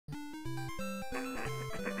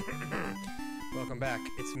welcome back.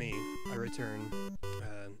 It's me. I return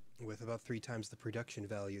with about 3 times the production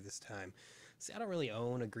value this time. See, I don't really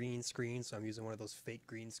own a green screen, so I'm using one of those fake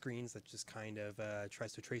green screens that just kind of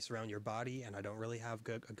tries to trace around your body, and I don't really have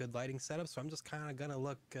a good lighting setup, so I'm just kind of gonna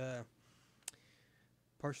look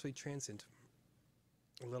partially transient.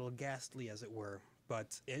 A little ghastly, as it were.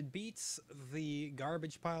 But it beats the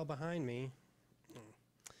garbage pile behind me.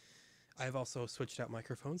 I've also switched out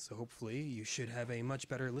microphones, so hopefully you should have a much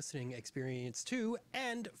better listening experience too,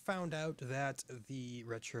 and found out that the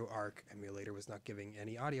RetroArch emulator was not giving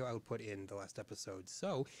any audio output in the last episode,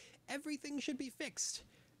 so everything should be fixed.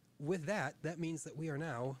 With that, that means that we are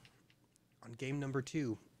now on game number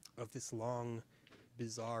 2 of this long,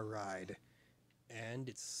 bizarre ride, and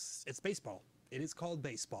it's baseball. It is called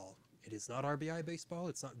baseball. It is not RBI baseball,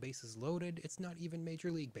 it's not bases loaded, it's not even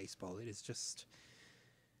Major League Baseball, it is just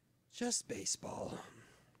baseball.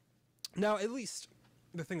 Now, at least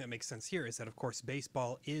the thing that makes sense here is that, of course,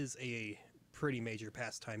 baseball is a pretty major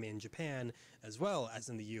pastime in Japan as well as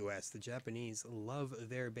in the US. The Japanese love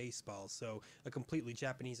their baseball, so a completely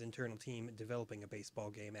Japanese internal team developing a baseball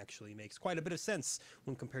game actually makes quite a bit of sense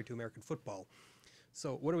when compared to American football.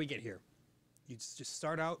 So what do we get here? You just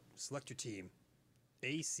start out, select your team.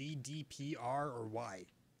 A, C, D, P, R, or Y.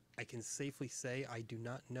 I can safely say I do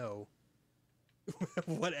not know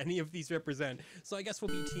what any of these represent, so I guess we'll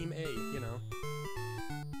be Team A, you know.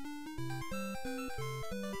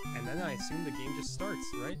 And then I assume the game just starts,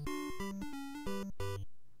 right?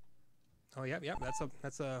 Oh, yep,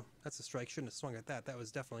 that's a strike. Shouldn't have swung at that. That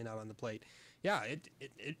was definitely not on the plate. Yeah,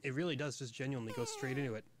 it really does just genuinely go straight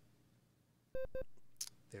into it.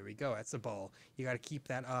 There we go, that's a ball. You gotta keep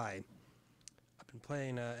that eye. I've been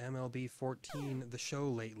playing MLB 14, the show,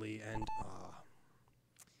 lately, and,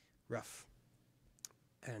 rough.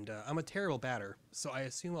 And I'm a terrible batter, so I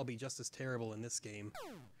assume I'll be just as terrible in this game.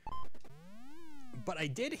 But I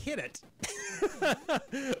did hit it!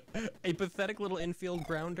 A pathetic little infield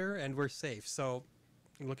grounder, and we're safe. So,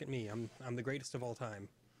 look at me, I'm the greatest of all time.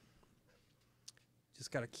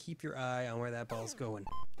 Just gotta keep your eye on where that ball's going.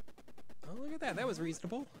 Oh, look at that, that was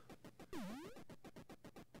reasonable.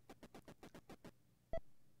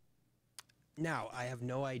 Now, I have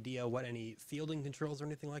no idea what any fielding controls or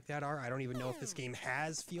anything like that are. I don't even know if this game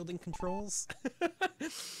has fielding controls.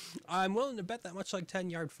 I'm willing to bet that much like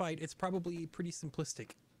 10-Yard Fight, it's probably pretty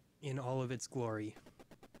simplistic in all of its glory.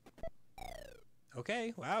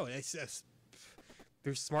 Okay, wow,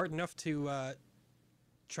 they're smart enough to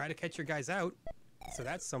try to catch your guys out, so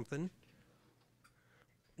that's something.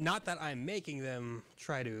 Not that I'm making them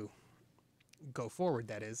try to go forward,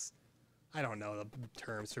 that is. I don't know the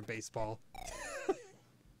terms for baseball.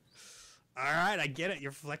 Alright, I get it.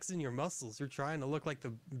 You're flexing your muscles. You're trying to look like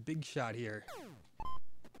the big shot here.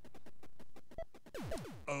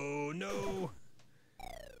 Oh, no!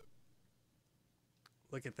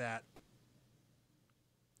 Look at that.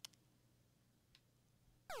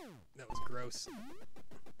 That was gross.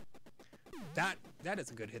 That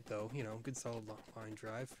is a good hit, though. You know, good solid line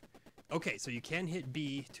drive. Okay, so you can hit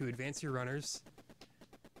B to advance your runners.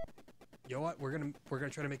 You know what? We're gonna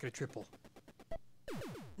try to make it a triple.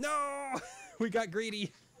 No! We got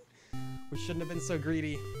greedy. We shouldn't have been so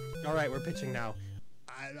greedy. All right, we're pitching now.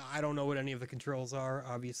 I don't know what any of the controls are,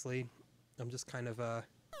 obviously. I'm just kind of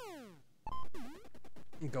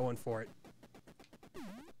going for it.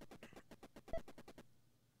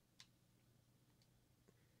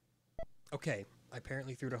 Okay, I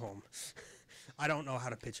apparently threw to home. I don't know how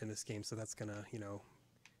to pitch in this game, so that's gonna, you know,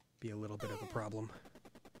 be a little bit of a problem.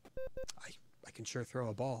 I can sure throw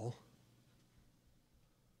a ball.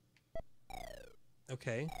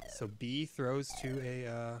 Okay, so B throws to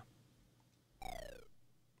a,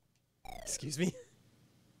 excuse me?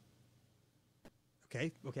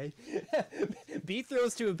 Okay. B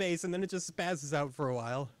throws to a base, and then it just spazzes out for a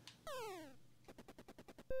while.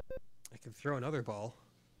 I can throw another ball.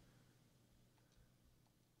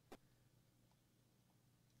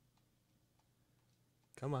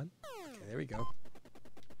 Come on. Okay, there we go.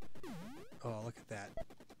 Oh, look at that.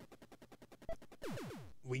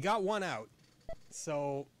 We got one out.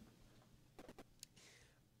 So,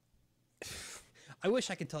 I wish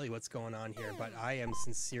I could tell you what's going on here, but I am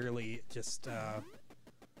sincerely just,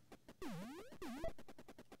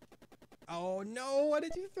 Oh no, what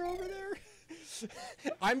did you throw over there?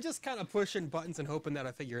 I'm just kind of pushing buttons and hoping that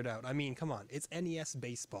I figure it out. I mean, come on, it's NES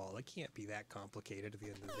baseball. It can't be that complicated at the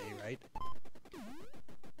end of the day, right?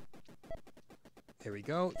 There we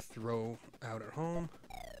go. Throw out at home.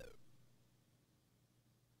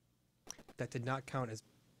 That did not count as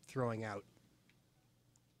throwing out.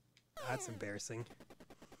 That's embarrassing.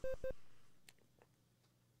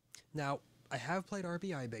 Now, I have played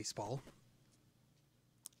RBI baseball.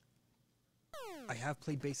 I have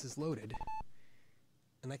played bases loaded.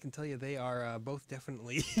 And I can tell you they are both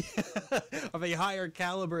definitely of a higher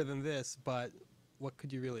caliber than this, but what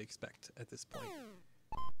could you really expect at this point?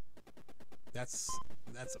 That's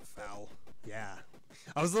a foul. Yeah.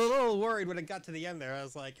 I was a little worried when it got to the end there. I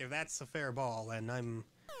was like, if that's a fair ball, then I'm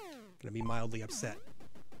gonna be mildly upset.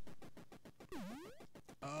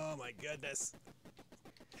 Oh my goodness.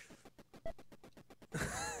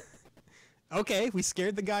 Okay, we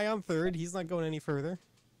scared the guy on third. He's not going any further.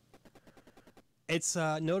 It's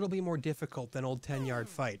notably more difficult than old 10-yard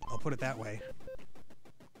fight. I'll put it that way.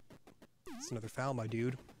 It's another foul, my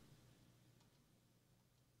dude.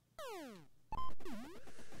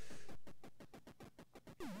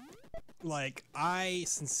 Like, I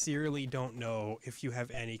sincerely don't know if you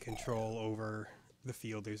have any control over the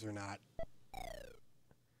fielders or not.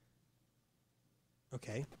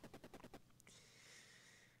 Okay.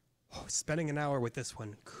 Oh, spending an hour with this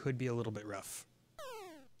one could be a little bit rough.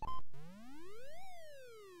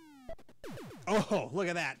 Oh, look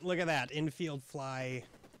at that. Look at that. Infield fly.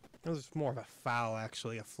 It was more of a foul,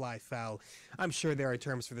 actually. A fly foul. I'm sure there are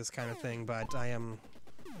terms for this kind of thing, but I am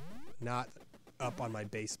not up on my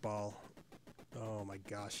baseball. Oh my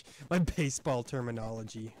gosh. My baseball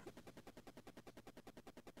terminology.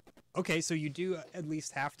 Okay, so you do at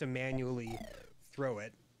least have to manually throw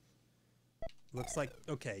it. Looks like,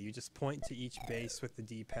 okay, you just point to each base with the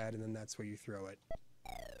D-pad and then that's where you throw it.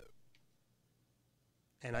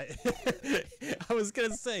 And I was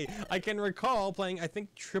gonna say, I can recall playing, I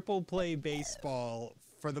think, triple play baseball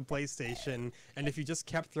for the PlayStation, and if you just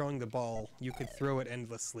kept throwing the ball, you could throw it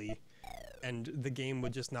endlessly, and the game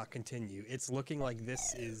would just not continue. It's looking like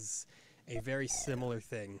this is a very similar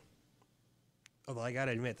thing. Although I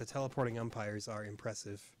gotta admit, the teleporting umpires are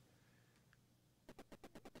impressive.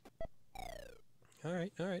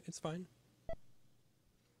 Alright, it's fine.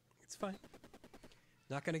 It's fine.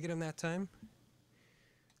 Not gonna get him that time.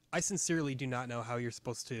 I sincerely do not know how you're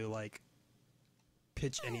supposed to, like,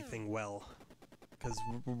 pitch anything well. Because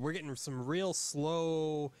we're getting some real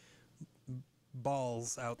slow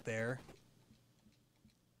balls out there.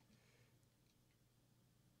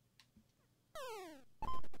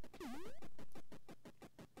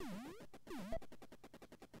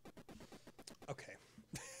 Okay.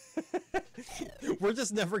 We're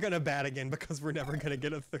just never gonna bat again because we're never gonna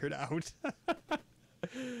get a third out.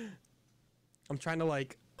 I'm trying to,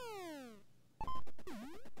 like...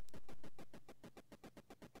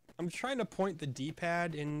 I'm trying to point the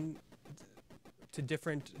D-pad in to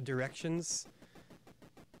different directions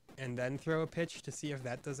and then throw a pitch to see if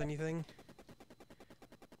that does anything.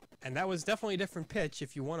 And that was definitely a different pitch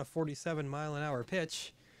if you want a 47-mile-an-hour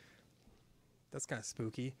pitch. That's kind of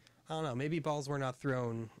spooky. I don't know, maybe balls were not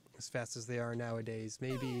thrown as fast as they are nowadays.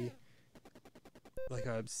 Maybe like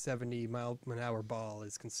a 70-mile-an-hour ball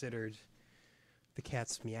is considered the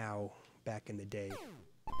cat's meow back in the day.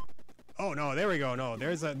 Oh no, there we go. No,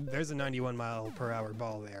 there's a 91-mile-per-hour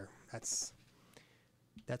ball there. That's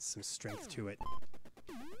some strength to it.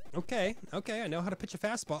 Okay, I know how to pitch a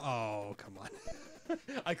fastball. Oh, come on.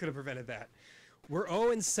 I could have prevented that. We're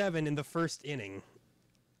 0-7 in the first inning.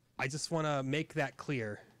 I just want to make that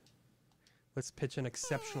clear. Let's pitch an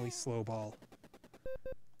exceptionally slow ball.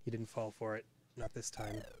 He didn't fall for it. Not this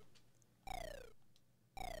time.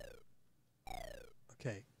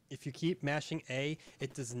 Okay. If you keep mashing A,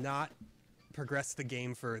 it does not progress the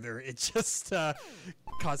game further. It just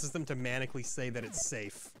causes them to manically say that it's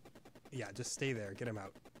safe. Yeah, just stay there. Get him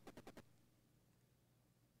out.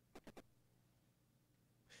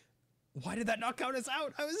 Why did that not count as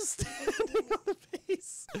out? I was standing on the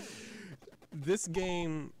base. This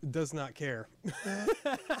game does not care.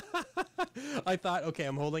 I thought, okay,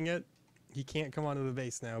 I'm holding it. He can't come onto the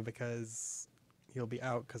base now because he'll be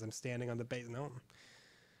out because I'm standing on the base. No.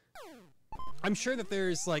 I'm sure that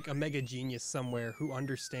there's like a mega genius somewhere who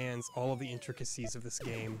understands all of the intricacies of this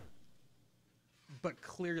game. But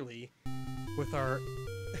clearly, with our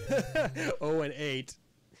 0-8,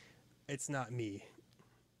 it's not me.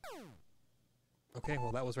 Okay,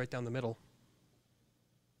 well that was right down the middle.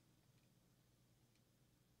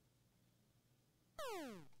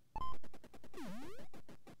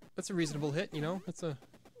 That's a reasonable hit, you know? That's a...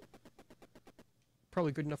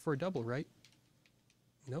 probably good enough for a double, right?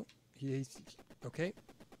 Nope. He's... okay.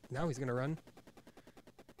 Now he's gonna run.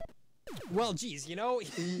 Well, geez, you know,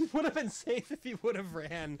 he would have been safe if he would have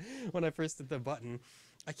ran when I first hit the button.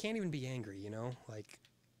 I can't even be angry, you know? Like...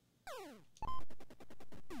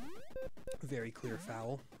 very clear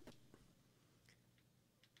foul.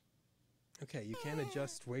 Okay, you can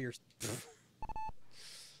adjust where you're...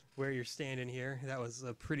 where you're standing here. That was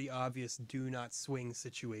a pretty obvious do not swing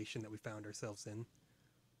situation that we found ourselves in.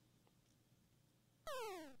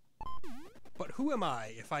 But who am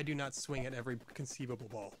I if I do not swing at every conceivable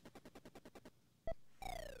ball?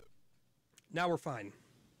 Now we're fine.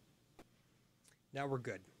 Now we're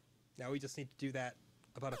good. Now we just need to do that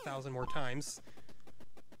about 1,000 more times.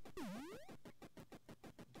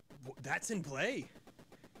 That's in play.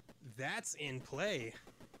 That's in play.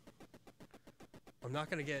 I'm not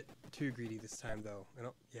going to get too greedy this time, though.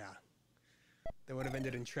 Yeah. That would have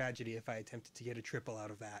ended in tragedy if I attempted to get a triple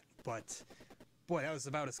out of that. But, boy, that was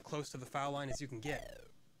about as close to the foul line as you can get.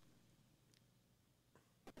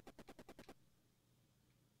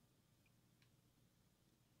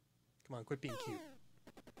 Come on, quit being cute.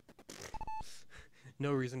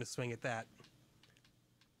 No reason to swing at that.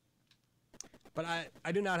 But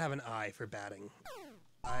I do not have an eye for batting.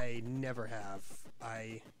 I never have.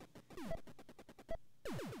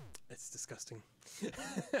 It's disgusting.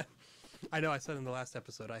 I know I said in the last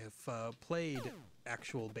episode I have played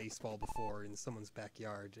actual baseball before in someone's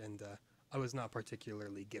backyard, and I was not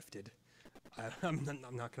particularly gifted. I'm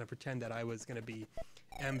not going to pretend that I was going to be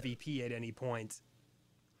MVP at any point.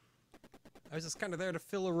 I was just kind of there to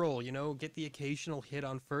fill a role, you know, get the occasional hit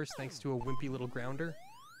on first thanks to a wimpy little grounder.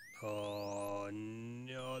 Oh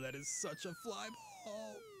no, that is such a fly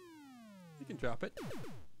ball. You can drop it.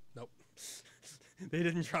 Nope. They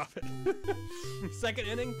didn't drop it. Second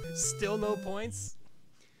inning, still no points.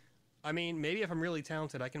 I mean, maybe if I'm really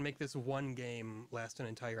talented, I can make this one game last an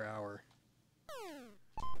entire hour.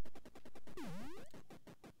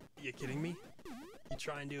 You kidding me? You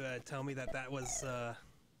trying to tell me that that was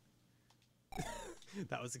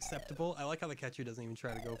that was acceptable? I like how the catcher doesn't even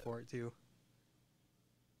try to go for it too.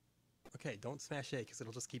 Okay, don't smash A because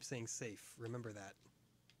it'll just keep saying safe. Remember that.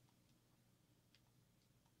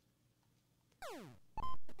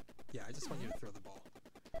 Yeah, I just want you to throw the ball.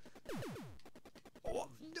 Oh,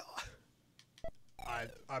 no.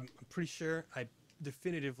 I'm pretty sure I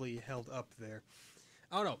definitively held up there.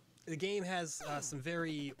 I don't know. The game has some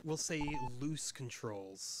very, we'll say, loose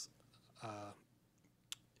controls.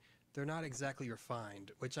 They're not exactly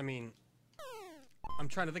refined, which, I mean, I'm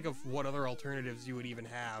trying to think of what other alternatives you would even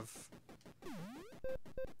have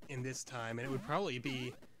in this time, and it would probably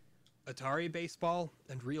be Atari Baseball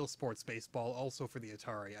and Real Sports Baseball also for the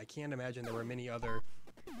Atari. I can't imagine there were many other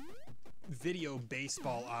video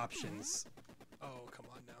baseball options. Oh, come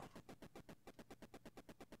on now.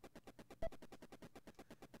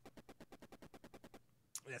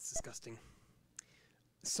 That's disgusting.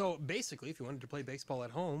 So basically, if you wanted to play baseball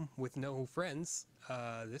at home with no friends,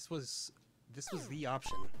 this was the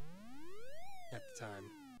option at the time.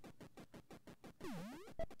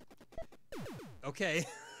 Okay,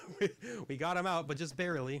 we got him out, but just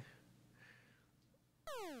barely.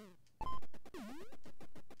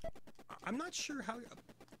 I'm not sure how...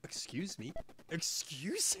 Excuse me?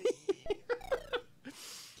 Excuse me?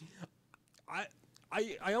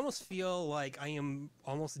 I almost feel like I am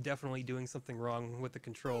almost definitely doing something wrong with the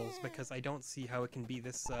controls, because I don't see how it can be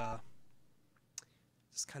this,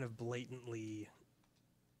 just kind of blatantly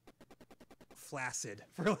flaccid,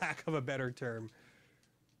 for lack of a better term.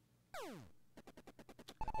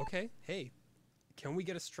 Okay, hey, can we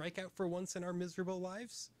get a strikeout for once in our miserable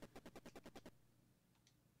lives?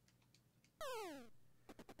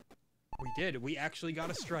 We did. We actually got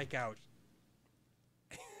a strikeout.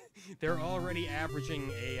 They're already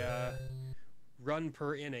averaging a run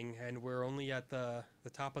per inning, and we're only at the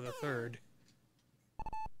top of the third.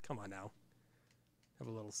 Come on now. Have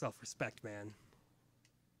a little self-respect, man.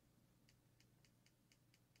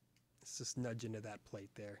 Let's just nudge into that plate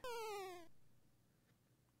there.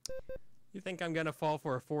 You think I'm gonna fall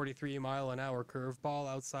for a 43-mile-an-hour curveball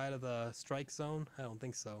outside of the strike zone? I don't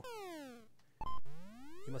think so.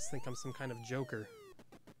 You must think I'm some kind of joker.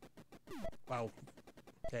 Wow.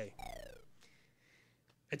 Okay.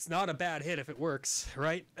 It's not a bad hit if it works,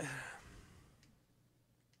 right?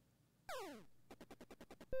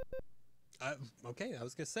 Okay, I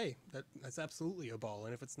was gonna say, that's absolutely a ball,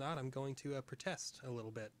 and if it's not, I'm going to protest a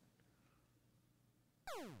little bit.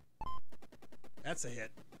 That's a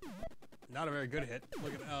hit. Not a very good hit.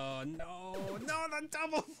 Look at, oh no, no, the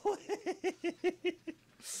double play!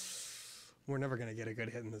 We're never gonna get a good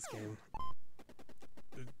hit in this game.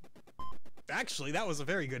 Actually, that was a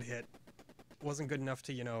very good hit. Wasn't good enough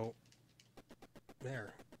to, you know...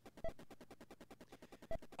 There.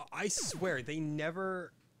 I swear, they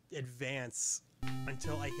never advance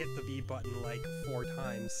until I hit the B button like 4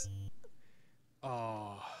 times.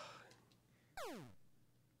 Oh.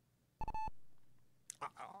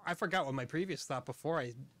 I forgot what my previous thought before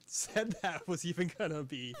I said that was even gonna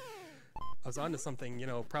be. I was onto something, you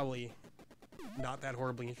know, probably not that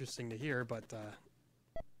horribly interesting to hear, but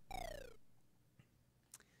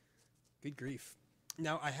good grief.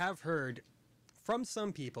 Now, I have heard from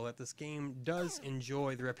some people that this game does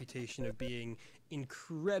enjoy the reputation of being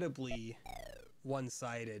incredibly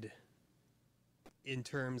one-sided in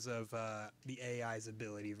terms of the AI's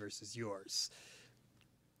ability versus yours.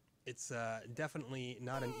 It's definitely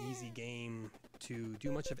not an easy game to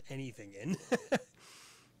do much of anything in.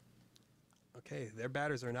 Okay, their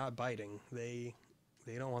batters are not biting. They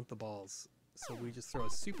don't want the balls. So we just throw a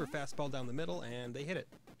super fast ball down the middle and they hit it.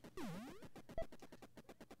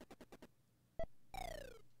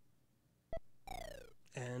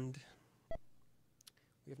 And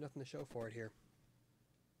we have nothing to show for it here.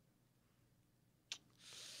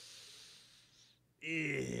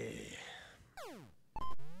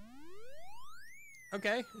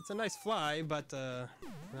 Okay, it's a nice fly, but we're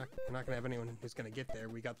not gonna have anyone who's gonna get there.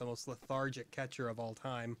 We got the most lethargic catcher of all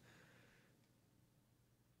time.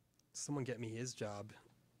 Someone get me his job.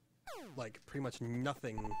 Like, pretty much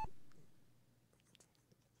nothing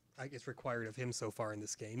I guess required of him so far in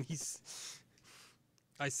this game.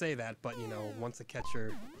 I say that, but you know, once a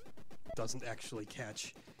catcher doesn't actually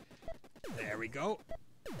catch. There we go.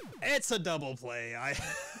 It's a double play.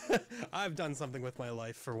 I've done something with my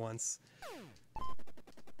life for once.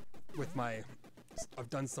 I've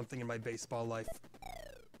done something in my baseball life.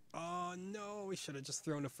 Oh no, we should have just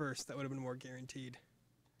thrown to first. That would have been more guaranteed.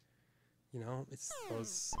 You know, it's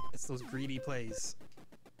those greedy plays.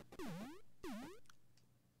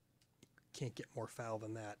 Can't get more foul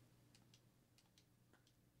than that.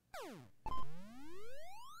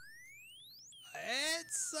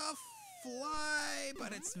 It's a fly,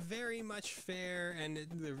 but it's very much fair, and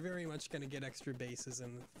they're very much going to get extra bases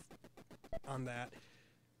on that.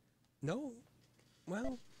 No,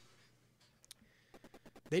 well,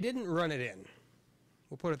 they didn't run it in.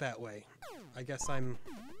 We'll put it that way. I guess I'm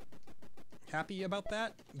happy about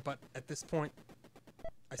that, but at this point,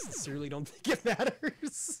 I sincerely don't think it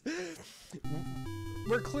matters.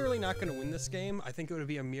 We're clearly not going to win this game. I think it would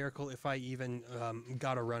be a miracle if I even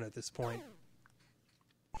got a run at this point.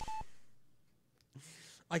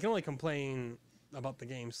 I can only complain about the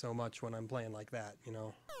game so much when I'm playing like that, you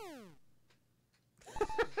know?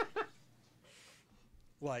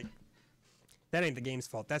 Like, that ain't the game's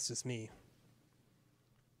fault, that's just me.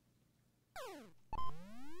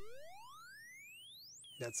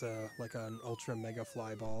 That's like an ultra mega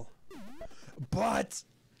fly ball. But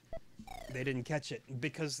they didn't catch it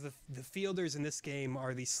because the fielders in this game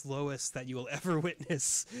are the slowest that you will ever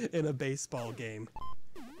witness in a baseball game.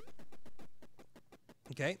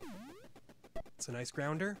 Okay. It's a nice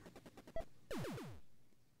grounder.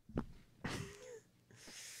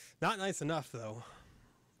 Not nice enough, though.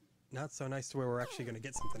 Not so nice to where we're actually going to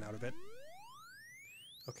get something out of it.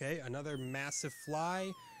 Okay, another massive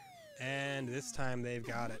fly. And this time they've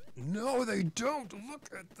got it. No, they don't! Look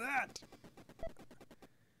at that!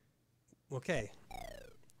 Okay.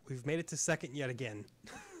 We've made it to second yet again.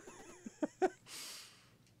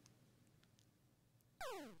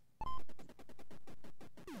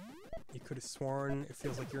 You could have sworn it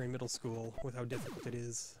feels like you're in middle school with how difficult it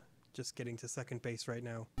is just getting to second base right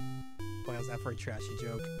now. Boy, how's that for a trashy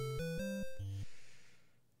joke?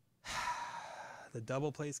 The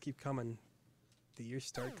double plays keep coming. The years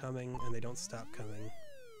start coming, and they don't stop coming.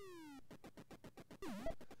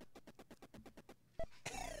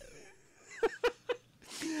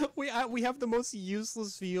 We have the most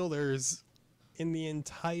useless fielders in the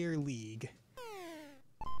entire league.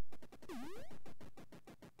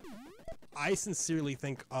 I sincerely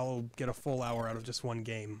think I'll get a full hour out of just one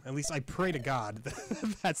game. At least I pray to God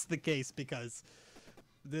that that's the case, because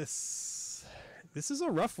this is a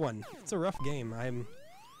rough one. It's a rough game.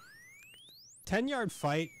 10-yard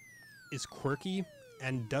fight is quirky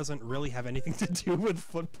and doesn't really have anything to do with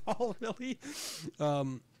football, really.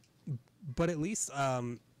 But at least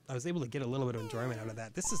I was able to get a little bit of enjoyment out of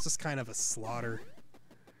that. This is just kind of a slaughter.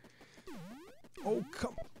 Oh,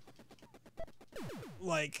 come...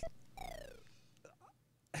 Like...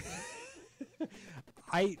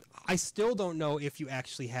 I still don't know if you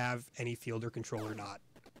actually have any fielder control or not.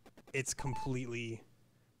 It's completely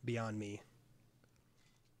beyond me.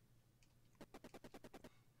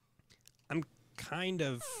 I'm kind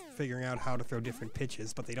of figuring out how to throw different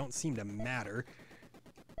pitches, but they don't seem to matter.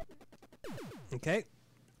 Okay.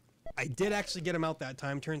 I did actually get them out that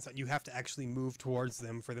time. Turns out you have to actually move towards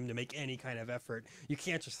them for them to make any kind of effort. You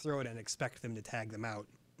can't just throw it and expect them to tag them out.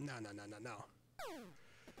 No, no, no, no, no.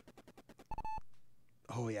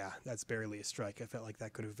 Oh yeah, that's barely a strike. I felt like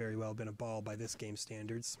that could have very well been a ball by this game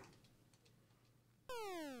standards.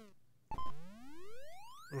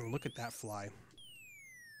 Look at that fly.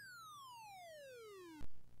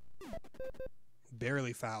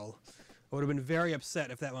 Barely foul. I would have been very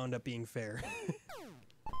upset if that wound up being fair.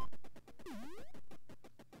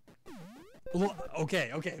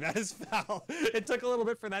 Okay, that is foul. It took a little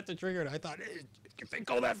bit for that to trigger it. I thought, hey, if they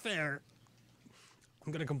call that fair,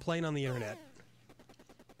 I'm gonna complain on the internet.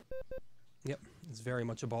 Yep, it's very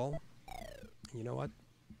much a ball. And you know what?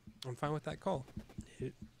 I'm fine with that call.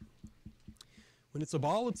 When it's a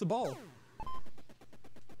ball, it's a ball.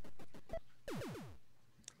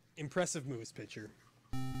 Impressive moves, pitcher.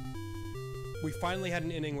 We finally had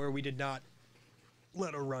an inning where we did not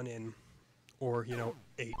let a run in, or, you know,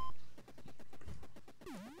 8.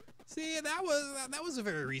 See, that was a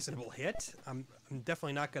very reasonable hit. I'm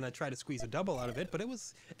definitely not gonna try to squeeze a double out of it, but it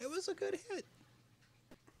was a good hit.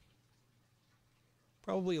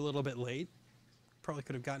 Probably a little bit late. Probably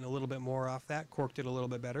could have gotten a little bit more off that, corked it a little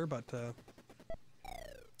bit better, but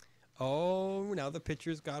oh, now the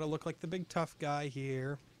pitcher's got to look like the big tough guy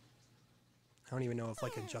here. I don't even know if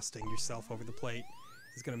like adjusting yourself over the plate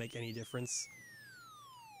is going to make any difference.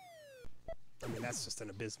 I mean, that's just an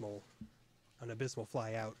abysmal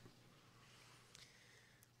fly out.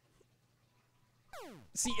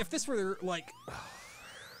 See, if this were like...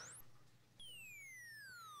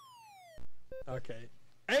 Okay.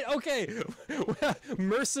 Hey, okay!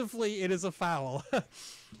 Mercifully, it is a foul.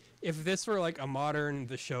 If this were like a modern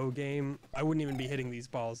The Show game, I wouldn't even be hitting these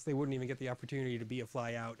balls. They wouldn't even get the opportunity to be a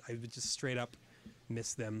fly out. I would just straight up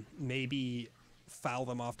miss them. Maybe foul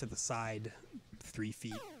them off to the side 3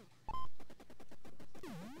 feet.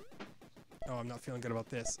 Oh, I'm not feeling good about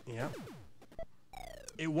this. Yeah.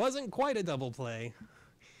 It wasn't quite a double play.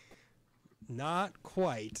 Not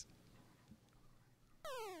quite.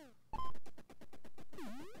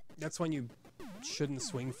 That's one you shouldn't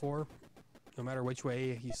swing for, no matter which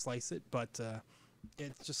way you slice it, but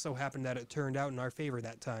it just so happened that it turned out in our favor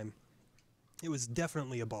that time. It was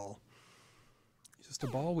definitely a ball. It's just a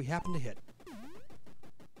ball we happened to hit.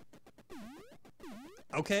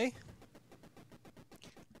 Okay.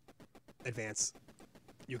 Advance.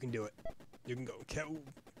 You can do it. You can go.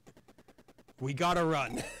 We gotta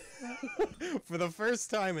run. For the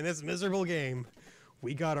first time in this miserable game,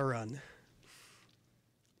 we gotta run.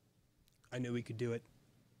 I knew we could do it.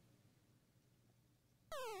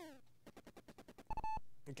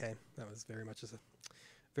 Okay, that was very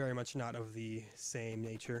much not of the same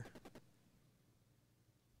nature.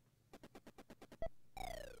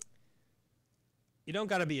 You don't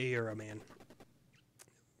gotta be a hero, man.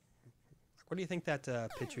 What do you think that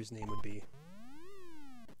pitcher's name would be?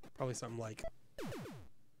 Probably something like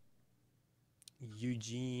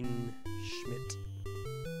Eugene Schmidt.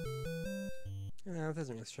 That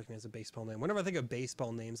doesn't really strike me as a baseball name. Whenever I think of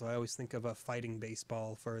baseball names, I always think of a fighting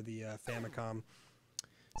baseball for the Famicom.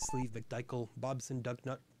 Sleeve McDykel, Bobson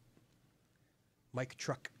Dugnut, Mike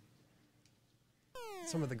Truck.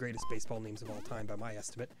 Some of the greatest baseball names of all time, by my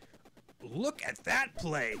estimate. Look at that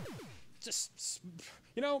play! Just,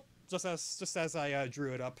 you know, just as I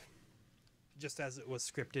drew it up, just as it was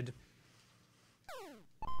scripted.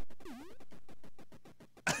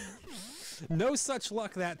 No such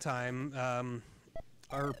luck that time.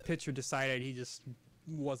 Our pitcher decided he just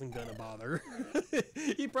wasn't gonna bother.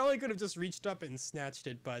 He probably could have just reached up and snatched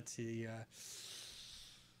it, but he,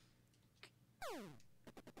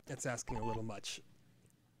 that's asking a little much.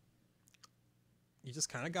 You just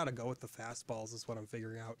kind of gotta go with the fastballs is what I'm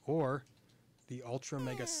figuring out, or the ultra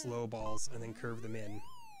mega slow balls and then curve them in.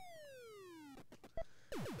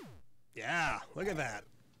 Yeah, look at that.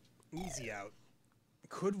 Easy out.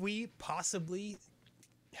 Could we possibly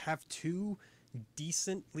have 2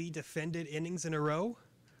 decently defended innings in a row?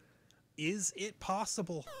 Is it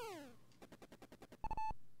possible?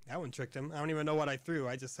 That one tricked him. I don't even know what I threw.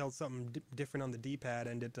 I just held something different on the D-pad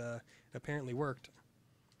and it apparently worked.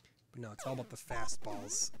 But no, it's all about the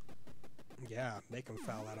fastballs. Yeah, make him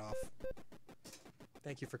foul that off.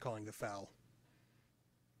 Thank you for calling the foul.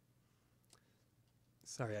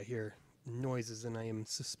 Sorry, I hear noises and I am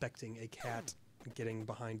suspecting a cat getting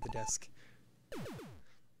behind the desk.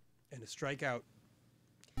 And a strikeout.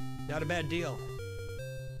 Not a bad deal.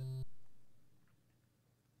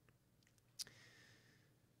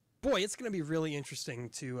 Boy, it's going to be really interesting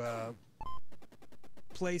to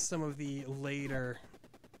play some of the later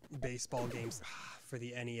baseball games for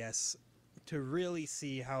the NES to really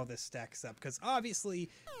see how this stacks up. Because obviously,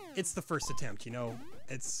 it's the first attempt, you know?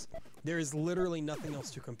 There is literally nothing else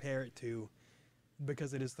to compare it to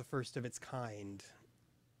because it is the first of its kind.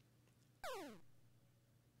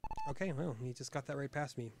 Okay, well, he just got that right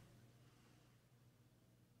past me.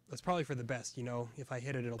 That's probably for the best, you know. If I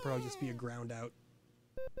hit it, it'll probably just be a ground out.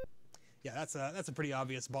 Yeah, that's a pretty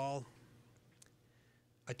obvious ball.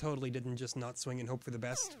 I totally didn't just not swing and hope for the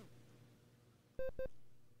best.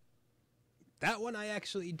 That one I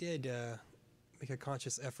actually did make a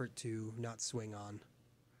conscious effort to not swing on.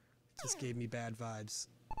 It just gave me bad vibes.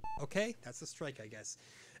 Okay, that's a strike, I guess.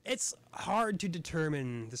 It's hard to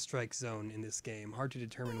determine the strike zone in this game. Hard to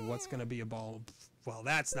determine what's going to be a ball. Well,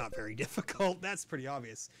 that's not very difficult. That's pretty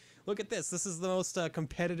obvious. Look at this. This is the most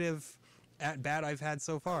competitive at-bat I've had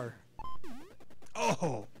so far.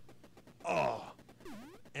 Oh! Oh!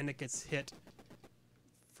 And it gets hit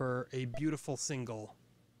for a beautiful single.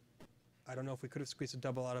 I don't know if we could have squeezed a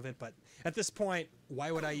double out of it, but at this point, why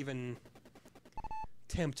would I even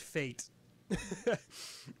tempt fate? It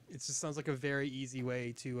just sounds like a very easy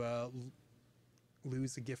way to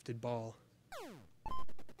lose a gifted ball.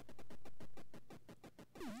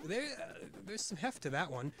 There's some heft to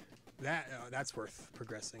that one. That's worth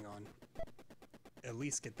progressing on. At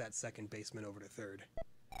least get that second baseman over to third.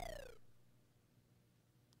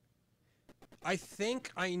 I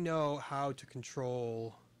think I know how to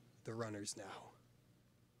control the runners now.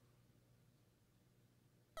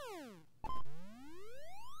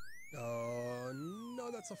 Oh,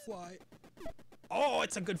 no, that's a fly. Oh,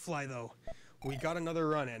 it's a good fly, though. We got another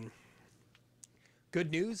run in. Good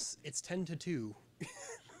news, it's 10-2.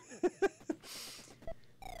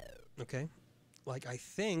 Okay. Like, I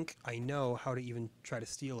think I know how to even try to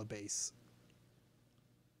steal a base.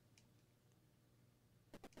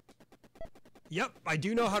 Yep, I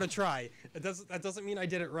do know how to try. That doesn't mean I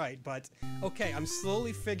did it right, but okay, I'm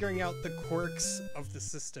slowly figuring out the quirks of the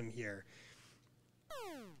system here.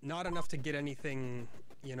 Not enough to get anything,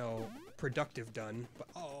 you know, productive done, but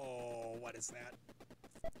oh, what is that?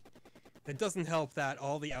 It doesn't help that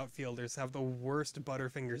all the outfielders have the worst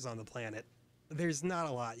butterfingers on the planet. There's not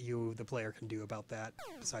a lot the player, can do about that,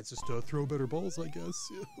 besides just throw better balls, I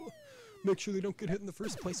guess. Make sure they don't get hit in the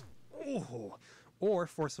first place. Oh, or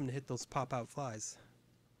force them to hit those pop-out flies.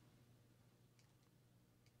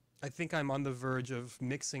 I think I'm on the verge of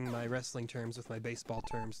mixing my wrestling terms with my baseball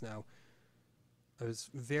terms now. I was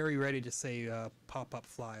very ready to say pop-up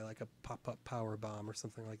fly, like a pop-up power bomb or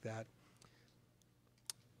something like that.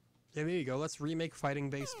 Yeah, there you go. Let's remake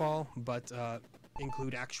fighting baseball, but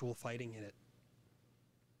include actual fighting in it.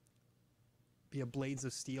 Be a Blades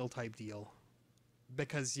of Steel type deal.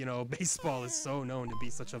 Because, you know, baseball is so known to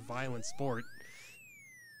be such a violent sport.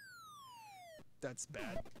 That's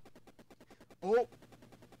bad. Oh!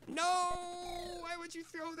 No! Why would you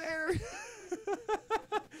throw there?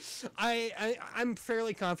 I'm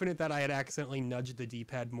fairly confident that I had accidentally nudged the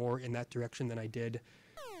D-pad more in that direction than I did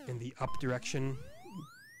in the up direction.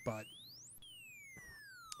 But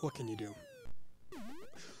what can you do?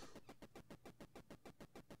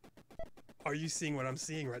 Are you seeing what I'm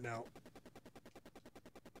seeing right now?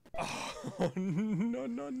 Oh, no,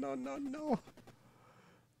 no, no, no, no.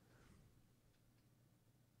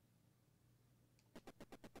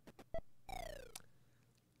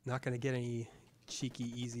 Not going to get any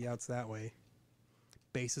cheeky easy outs that way.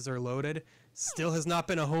 Bases are loaded. Still has not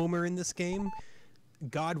been a homer in this game.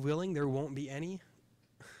 God willing, there won't be any.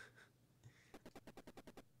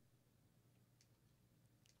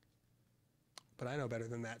 But I know better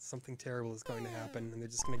than that. Something terrible is going to happen, and they're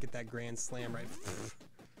just going to get that grand slam right.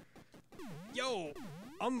 Yo!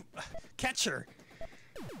 Catcher!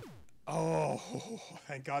 Oh,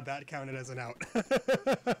 thank God that counted as an out.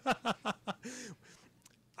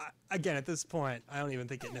 Again, at this point, I don't even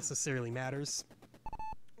think it necessarily matters.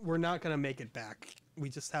 We're not going to make it back. We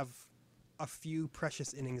just have a few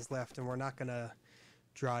precious innings left, and we're not going to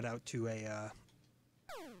draw it out to a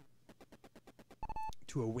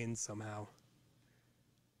win somehow.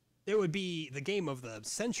 It would be the game of the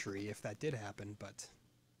century if that did happen, but...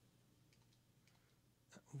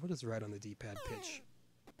 What is right on the D-pad pitch?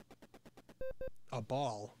 A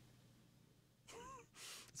ball.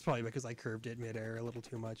 It's probably because I curved it midair a little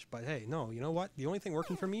too much, but hey, no, you know what? The only thing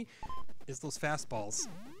working for me is those fastballs.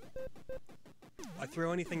 I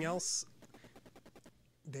throw anything else,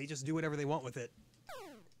 they just do whatever they want with it.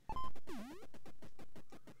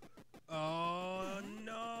 Oh,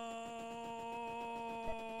 no!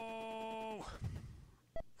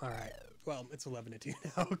 Alright, well, it's 11-2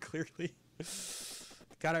 now, clearly.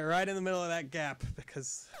 Got it right in the middle of that gap,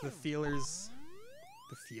 because the fielders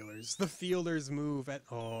move at...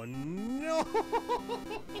 Oh, no!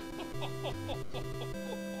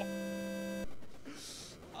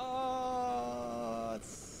 Oh,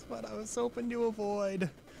 that's what I was hoping to avoid.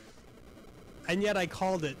 And yet I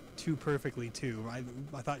called it too perfectly, too. I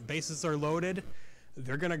thought bases are loaded,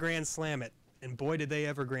 they're gonna grand slam it. And boy, did they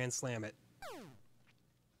ever grand slam it.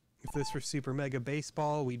 If this were Super Mega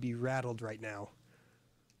Baseball, we'd be rattled right now.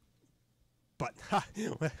 But, ha!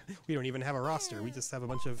 We don't even have a roster. We just have a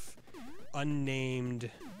bunch of unnamed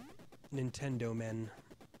Nintendo men.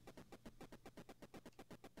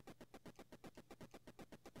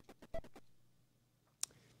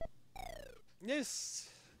 There's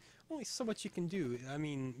only so much you can do. I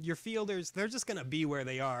mean, your fielders, they're just gonna be where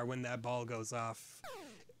they are when that ball goes off.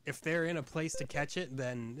 If they're in a place to catch it,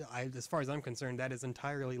 then, as far as I'm concerned, that is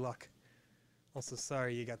entirely luck. Also,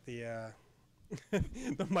 sorry, you got the,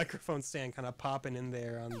 the microphone stand kind of popping in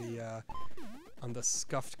there on the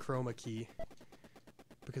scuffed chroma key.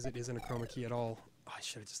 Because it isn't a chroma key at all. Oh, I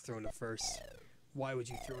should have just thrown to first. Why would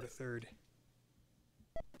you throw to third?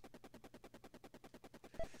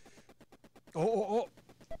 Oh!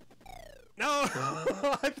 No!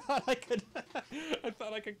 I thought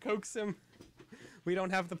I could coax him. We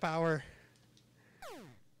don't have the power.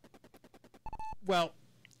 Well,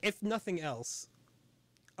 if nothing else,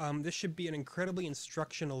 this should be an incredibly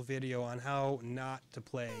instructional video on how not to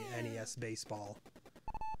play NES baseball.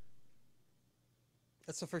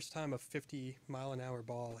 That's the first time a 50-mile-an-hour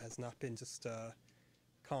ball has not been just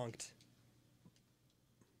conked.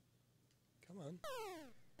 Come on.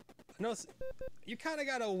 No, you kind of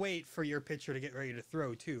gotta wait for your pitcher to get ready to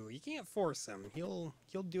throw too. You can't force him. He'll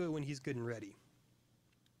do it when he's good and ready.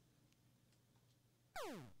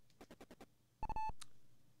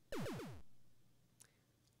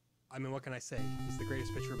 I mean, what can I say? He's the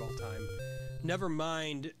greatest pitcher of all time. Never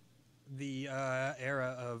mind the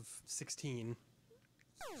era of 16.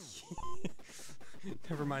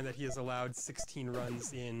 Never mind that he has allowed 16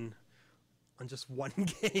 runs on just one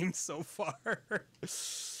game so far.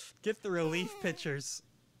 Get the relief pitchers.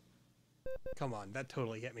 Come on, that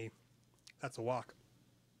totally hit me. That's a walk.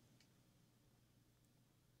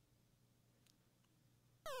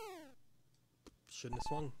 Shouldn't have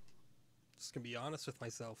swung. Just gonna be honest with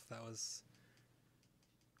myself. That was...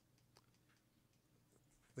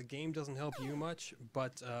 The game doesn't help you much,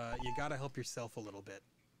 but you gotta help yourself a little bit.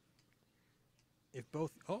 If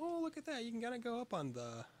both... Oh, look at that. You can kind of go up on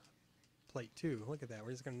the plate, too. Look at that.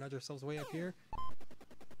 We're just gonna nudge ourselves way up here.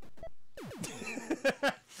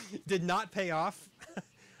 Did not pay off.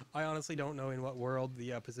 I honestly don't know in what world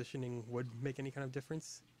the positioning would make any kind of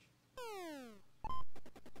difference.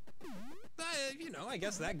 You know, I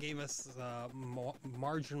guess that gave us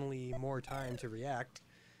marginally more time to react.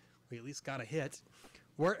 We at least got a hit.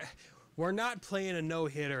 We're not playing a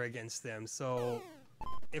no-hitter against them, so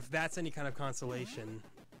if that's any kind of consolation...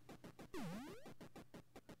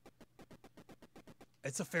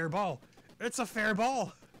 It's a fair ball! It's a fair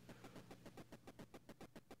ball!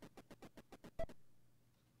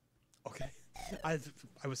 Okay. I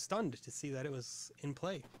was stunned to see that it was in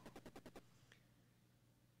play.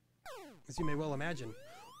 As you may well imagine.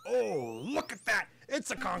 Oh, look at that! It's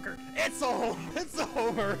a conker! It's a home! It's a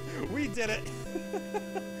homer! We did it!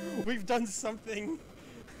 We've done something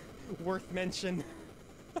worth mention.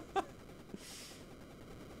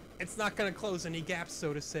 It's not going to close any gaps,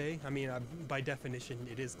 so to say. I mean, by definition,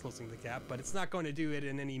 it is closing the gap, but it's not going to do it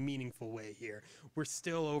in any meaningful way here. We're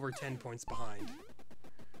still over 10 points behind.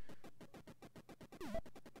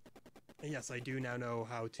 And yes, I do now know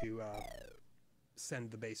how to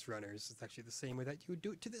send the base runners. It's actually the same way that you would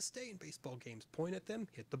do it to this day in baseball games. Point at them,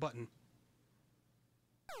 hit the button.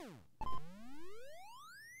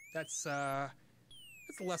 That's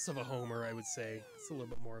less of a homer, I would say. It's a little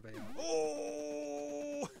bit more of a...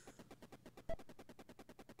 Oh!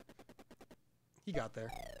 He got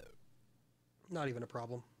there. Not even a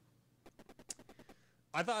problem.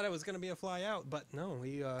 I thought it was going to be a fly out, but no,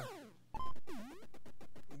 we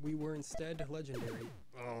were instead legendary.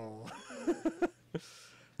 Oh.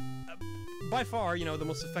 By far, you know, the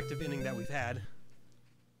most effective inning that we've had.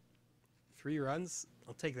 3 runs.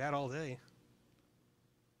 I'll take that all day.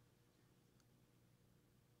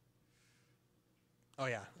 Oh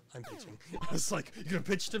yeah, I'm pitching. I was like, you gonna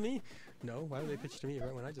pitch to me? No, why would they pitch to me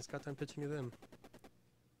right when I just got done pitching to them?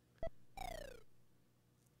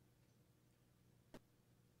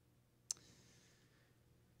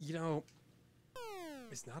 You know,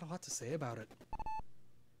 there's not a lot to say about it.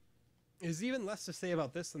 There's even less to say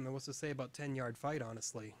about this than there was to say about 10-yard fight,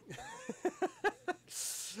 honestly.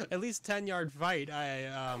 At least 10-yard fight,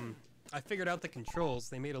 I figured out the controls.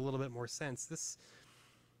 They made a little bit more sense. This,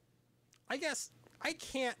 I guess, I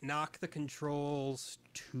can't knock the controls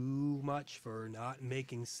too much for not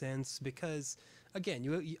making sense because, again,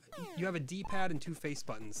 you have a D-pad and 2 face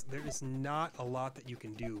buttons. There is not a lot that you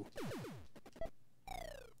can do.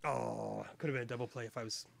 Oh, could have been a double play if I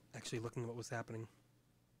was actually looking at what was happening.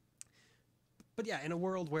 But yeah, in a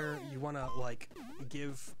world where you want to, like,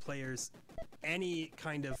 give players any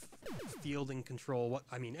kind of fielding control,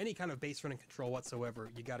 any kind of base running control whatsoever,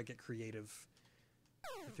 you got to get creative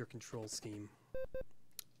with your control scheme.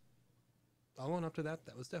 All on up to that,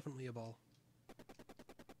 that was definitely a ball.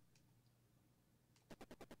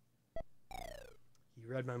 He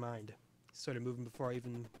read my mind. He started moving before I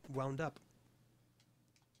even wound up.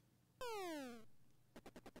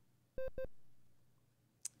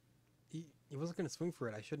 He wasn't going to swing for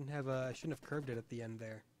it. I shouldn't have curved it at the end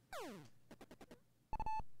there.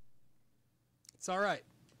 It's all right.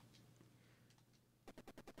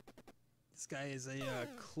 This guy is a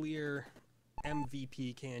clear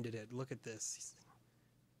MVP candidate. Look at this.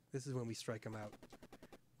 This is when we strike him out.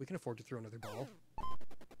 We can afford to throw another ball.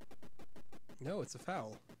 No, it's a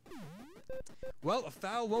foul. Well, a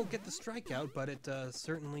foul won't get the strikeout, but it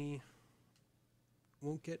certainly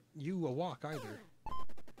won't get you a walk either.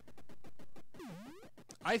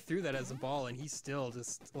 I threw that as a ball, and he still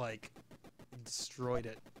just, like, destroyed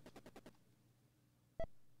it.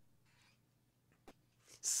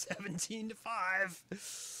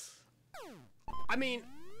 17-5. I mean,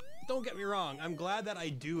 don't get me wrong. I'm glad that I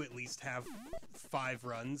do at least have 5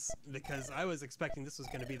 runs, because I was expecting this was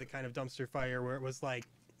going to be the kind of dumpster fire where it was like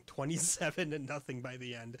 27-0 by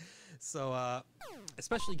the end. So,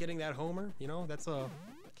 especially getting that homer, you know, that's a...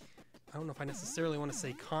 I don't know if I necessarily want to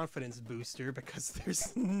say confidence booster, because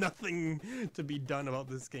there's nothing to be done about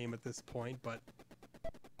this game at this point, but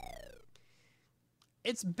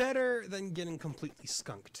it's better than getting completely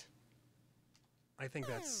skunked. I think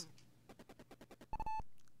that's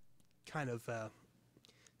kind of a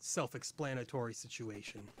self-explanatory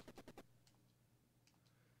situation.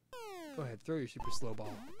 Go ahead, throw your super slow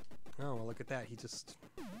ball. Oh, well, look at that. He just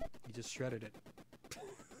shredded it.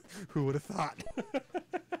 Who would have thought?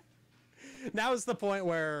 Now is the point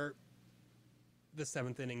where the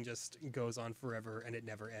 7th inning just goes on forever and it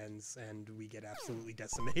never ends, and we get absolutely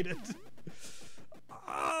decimated.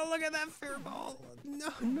 Oh, look at that fair ball. No,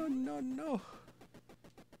 no, no, no.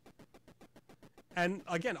 And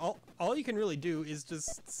again, all you can really do is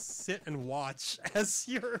just sit and watch as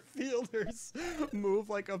your fielders move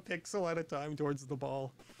like a pixel at a time towards the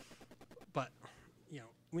ball. But, you know,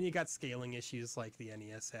 when you got scaling issues like the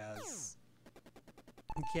NES has,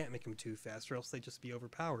 you can't make them too fast or else they'd just be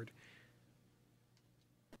overpowered.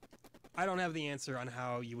 I don't have the answer on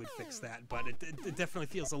how you would fix that, but it definitely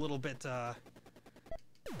feels a little bit, a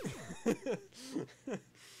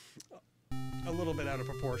little bit out of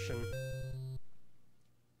proportion.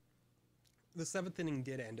 The 7th inning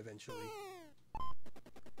did end eventually.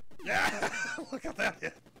 Yeah! Look at that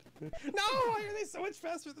hit! No! Why are they so much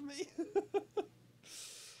faster than me?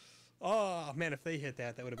 Oh, man, if they hit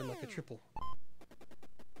that, that would have been like a triple.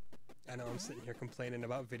 I know I'm sitting here complaining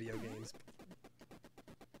about video games.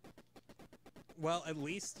 Well, at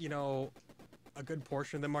least, you know, a good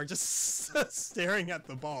portion of them are just staring at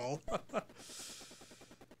the ball.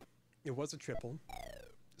 It was a triple.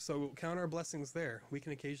 So count our blessings there. We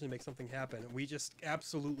can occasionally make something happen. We just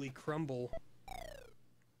absolutely crumble.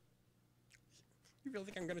 You really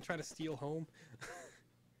think I'm gonna try to steal home?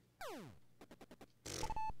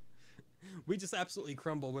 We just absolutely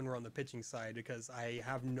crumble when we're on the pitching side because I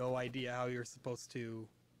have no idea how you're supposed to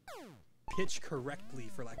pitch correctly,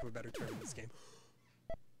 for lack of a better term, in this game.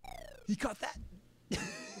 He caught that!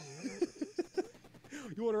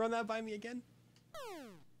 You want to run that by me again?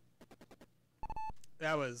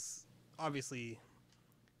 That was obviously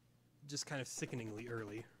just kind of sickeningly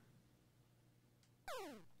early.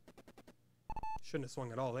 Shouldn't have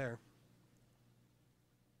swung at all there.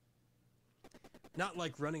 Not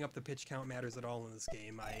like running up the pitch count matters at all in this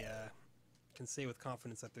game. I can say with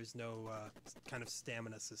confidence that there's no kind of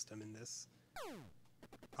stamina system in this.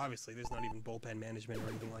 Obviously, there's not even bullpen management or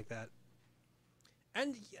anything like that.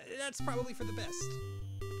 And that's probably for the best.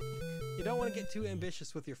 You don't want to get too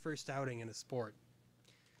ambitious with your first outing in a sport.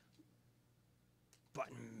 But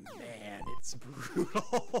man, it's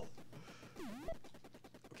brutal.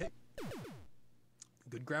 Okay.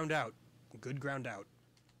 Good ground out. Good ground out.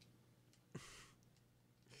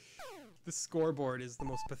 The scoreboard is the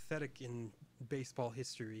most pathetic in baseball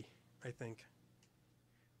history, I think.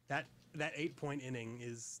 That 8-point inning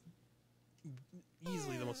is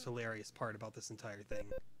easily the most hilarious part about this entire thing.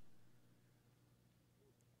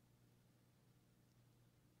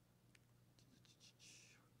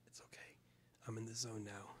 It's okay. I'm in the zone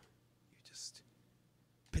now. You just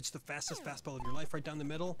pitch the fastest fastball of your life right down the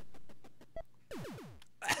middle.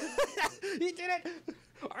 He did it!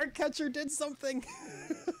 Our catcher did something!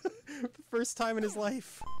 The first time in his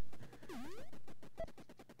life.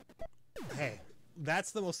 Hey,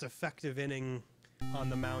 that's the most effective inning on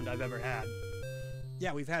the mound I've ever had.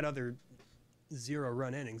 Yeah, we've had other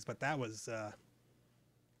 0-run innings, but that was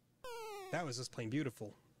just plain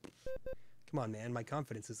beautiful. Come on, man, my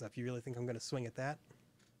confidence is up. You really think I'm going to swing at that?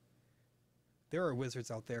 There are wizards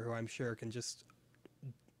out there who I'm sure can just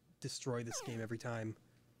destroy this game every time.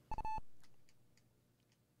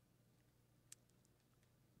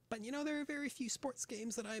 But, you know, there are very few sports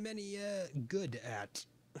games that I'm any good at.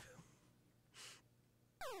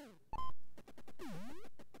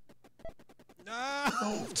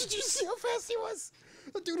 Oh, did you see how fast he was?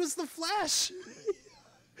 The dude was the Flash.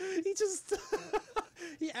 He just...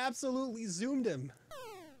 he absolutely zoomed him.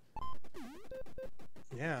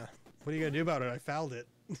 Yeah. What are you gonna do about it? I fouled it.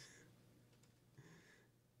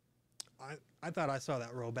 I thought I saw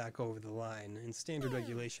that roll back over the line. In standard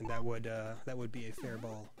regulation, that would be a fair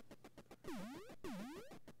ball.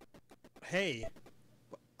 Hey,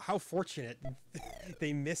 how fortunate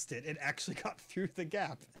they missed it. It actually got through the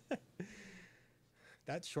gap.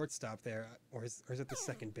 That shortstop there, or is it the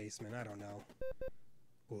second baseman? I don't know.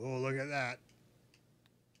 Oh, look at that.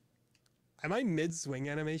 Am I mid-swing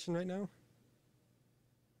animation right now?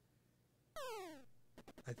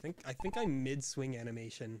 I think I'm mid-swing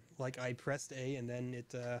animation. Like, I pressed A and then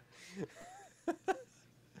it,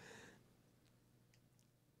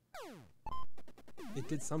 it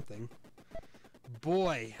did something.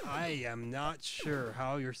 Boy, I am not sure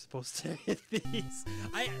how you're supposed to hit these.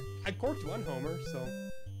 I corked one homer, so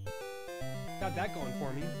got that going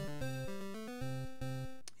for me.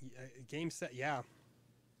 Game set, yeah.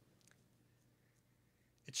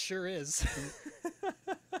 It sure is.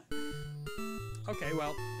 Okay,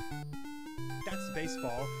 well, that's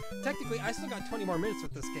baseball. Technically, I still got 20 more minutes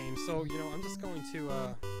with this game, so, you know, I'm just going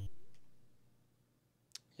to,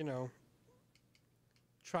 you know,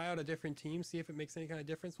 try out a different team, see if it makes any kind of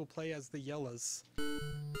difference. We'll play as the Yellows.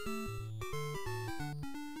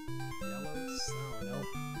 Yellows? I don't know.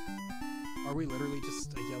 Are we literally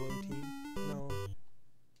just a yellow team? No.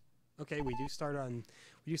 Okay, we do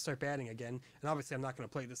start batting again, and obviously I'm not going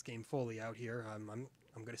to play this game fully out here. I'm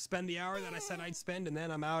going to spend the hour that I said I'd spend, and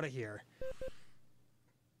then I'm out of here.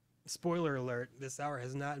 Spoiler alert, this hour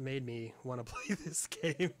has not made me want to play this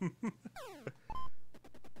game.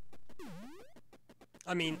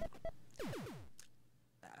 I mean,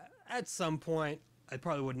 at some point, I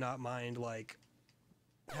probably would not mind, like,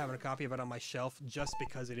 having a copy of it on my shelf just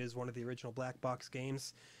because it is one of the original black box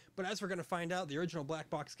games. But as we're going to find out, the original black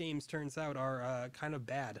box games, turns out, are kind of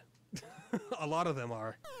bad. A lot of them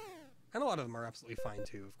are. And a lot of them are absolutely fine,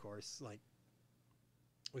 too, of course. Like,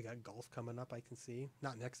 we got golf coming up, I can see.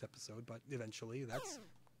 Not next episode, but eventually.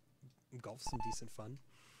 Golf's some decent fun.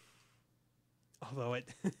 Although it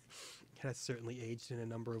has certainly aged in a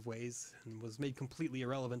number of ways and was made completely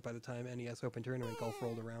irrelevant by the time NES Open Tournament Golf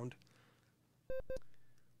rolled around.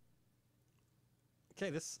 Okay,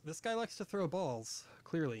 this guy likes to throw balls,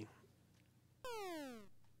 clearly.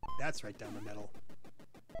 That's right down the middle.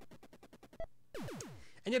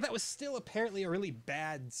 And yet that was still apparently a really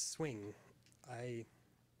bad swing. I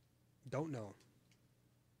don't know.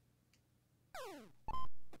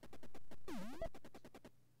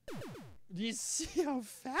 Do you see how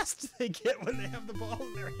fast they get when they have the ball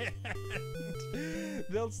in their hand?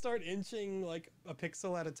 They'll start inching like a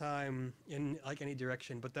pixel at a time in like any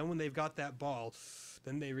direction, but then when they've got that ball,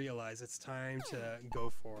 then they realize it's time to go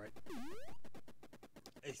for it.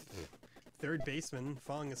 A third baseman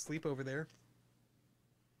falling asleep over there.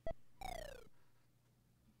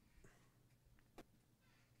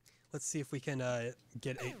 Let's see if we can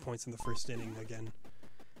get 8 points in the first inning again.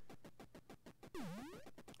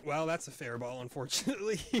 Well, that's a fair ball,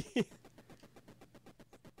 unfortunately.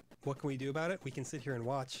 What can we do about it? We can sit here and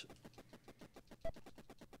watch.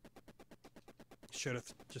 Should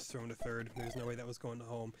have just thrown to third. There's no way that was going to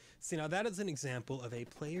home. See, now that is an example of a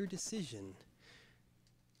player decision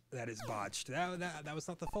that is botched. That was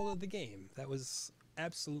not the fault of the game. That was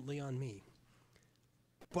absolutely on me.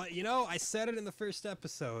 But, you know, I said it in the first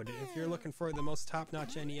episode. If you're looking for the most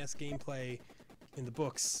top-notch NES gameplay in the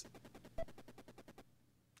books,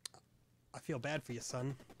 I feel bad for you,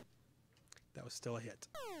 son. That was still a hit.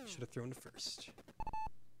 Should have thrown to first.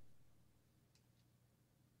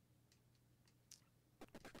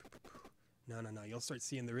 No. You'll start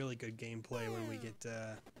seeing the really good gameplay when we get,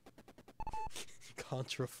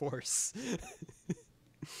 Contra Force.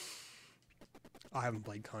 I haven't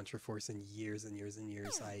played Contra Force in years and years and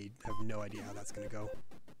years. I have no idea how that's gonna go.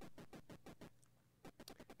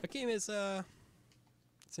 That game is,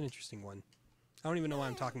 it's an interesting one. I don't even know why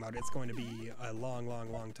I'm talking about it. It's going to be a long,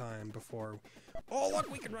 long, long time before... Oh,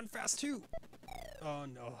 look, we can run fast, too! Oh,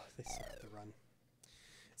 no. They still have to run.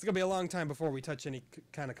 It's going to be a long time before we touch any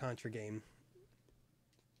kind of Contra game.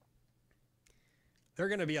 There are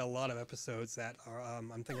going to be a lot of episodes that are,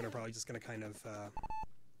 I'm thinking are probably just going to kind of...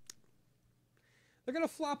 they're going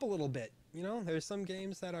to flop a little bit, you know? There's some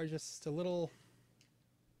games that are just a little...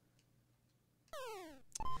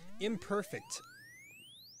 imperfect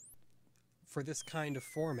for this kind of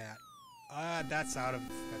format. That's out of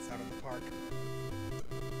the park.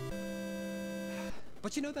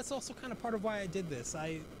 But you know, that's also kind of part of why I did this.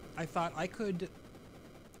 I thought I could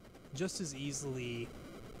just as easily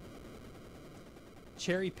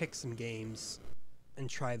cherry pick some games and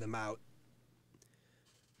try them out.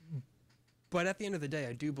 But at the end of the day,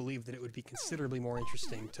 I do believe that it would be considerably more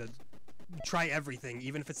interesting to try everything,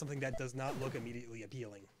 even if it's something that does not look immediately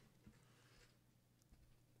appealing.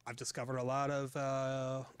 I've discovered a lot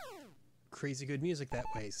of crazy good music that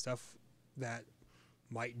way. Stuff that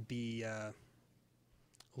might be a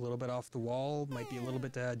little bit off the wall, might be a little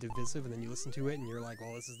bit divisive, and then you listen to it and you're like,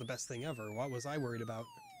 well, this is the best thing ever. What was I worried about?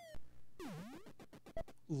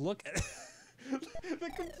 Look at the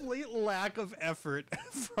complete lack of effort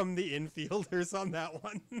from the infielders on that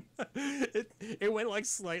one. It went like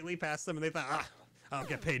slightly past them and they thought, I don't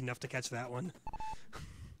get paid enough to catch that one.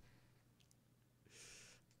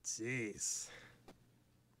 Jeez.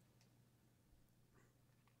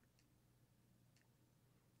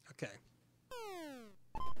 Okay.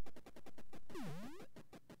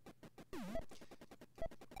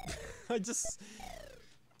 I just,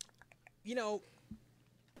 you know,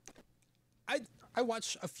 I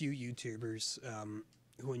watch a few YouTubers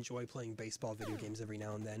who enjoy playing baseball video games every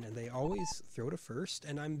now and then, and they always throw to first,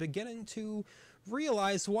 and I'm beginning to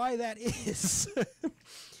realize why that is.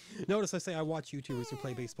 Notice I say I watch YouTubers who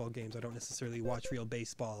play baseball games. I don't necessarily watch real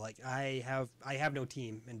baseball. Like, I have no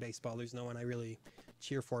team in baseball. There's no one I really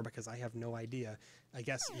cheer for because I have no idea. I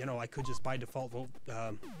guess, you know, I could just by default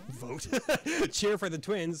vote cheer for the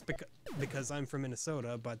Twins because I'm from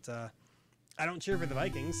Minnesota, but I don't cheer for the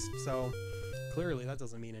Vikings, so clearly that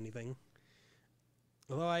doesn't mean anything.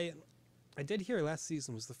 Although I did hear last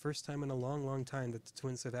season was the first time in a long, long time that the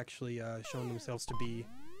Twins have actually shown themselves to be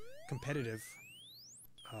competitive.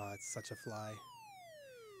 Oh, it's such a fly.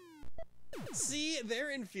 See,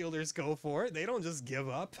 their infielders go for it. They don't just give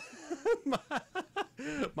up.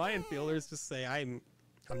 My infielders just say, I'm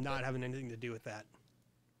not having anything to do with that.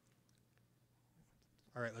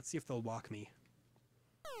 All right, let's see if they'll walk me.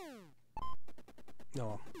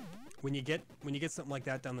 No, when you get something like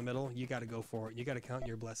that down the middle, you got to go for it. You got to count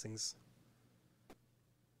your blessings.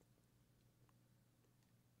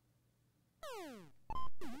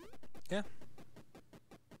 Yeah.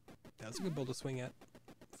 That's a good ball to swing at,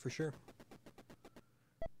 for sure.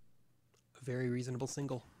 A very reasonable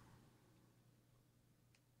single.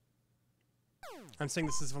 I'm saying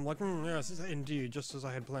this as if I'm like, yes, indeed, just as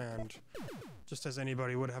I had planned. Just as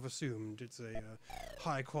anybody would have assumed. It's a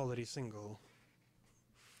high-quality single.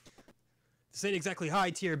 This ain't exactly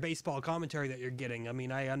high-tier baseball commentary that you're getting. I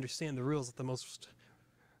mean, I understand the rules at the most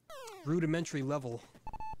rudimentary level.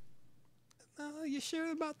 You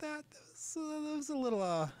sure about that? That was a little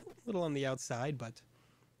on the outside, but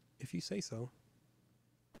if you say so.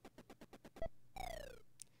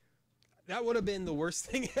 That would have been the worst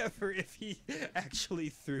thing ever if he actually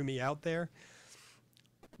threw me out there.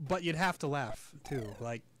 But you'd have to laugh, too.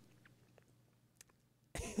 Like,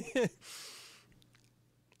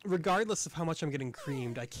 regardless of how much I'm getting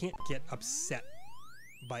creamed, I can't get upset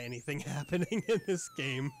by anything happening in this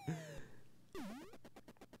game.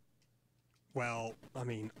 Well, I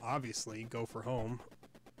mean, obviously, go for home.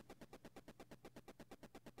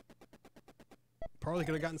 Probably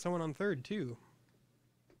could have gotten someone on third, too.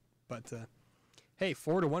 But, hey,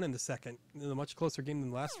 4-1 in the second. A much closer game than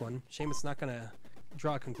the last one. Shame it's not going to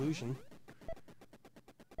draw a conclusion.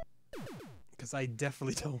 Because I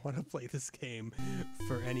definitely don't want to play this game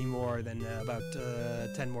for any more than about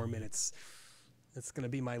 10 more minutes. That's going to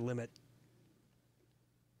be my limit.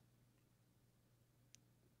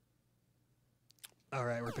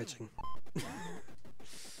 Alright, we're pitching.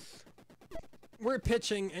 We're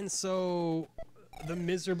pitching, and so the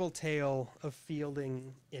miserable tale of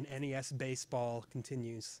fielding in NES baseball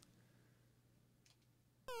continues.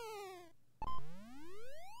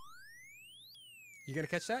 You gonna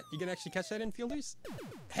catch that? You gonna actually catch that, infielders?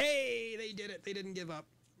 Hey, they did it. They didn't give up.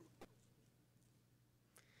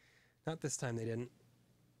 Not this time they didn't.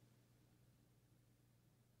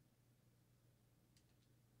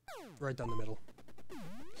 Right down the middle.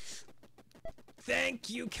 Thank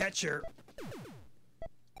you, catcher.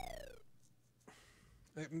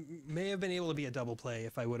 May have been able to be a double play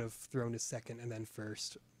if I would have thrown to second and then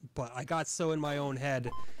first, but I got so in my own head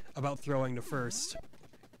about throwing to first.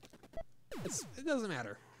 It doesn't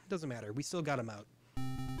matter. It doesn't matter. We still got him out.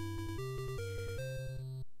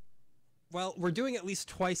 Well, we're doing at least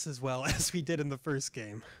twice as well as we did in the first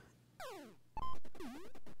game.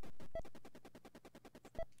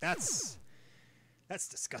 That's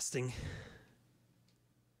disgusting.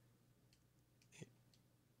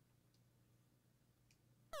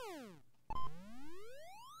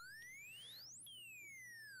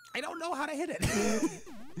 I don't know how to hit it.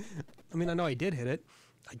 I mean, I know I did hit it.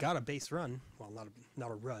 I got a base run. Well,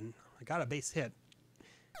 not a run. I got a base hit.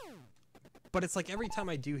 But it's like every time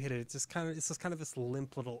I do hit it, it's just kind of this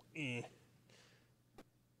limp little eh.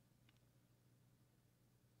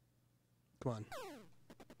 Come on.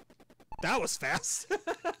 That was fast.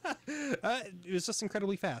 It was just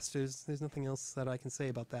incredibly fast. There's nothing else that I can say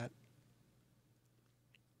about that.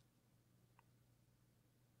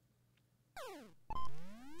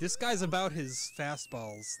 This guy's about his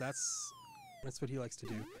fastballs. That's what he likes to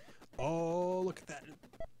do. Oh, look at that.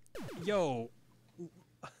 Yo.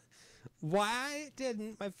 Why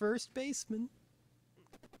didn't my first baseman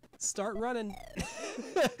start running?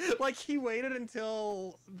 Like, he waited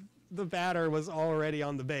until the batter was already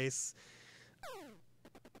on the base.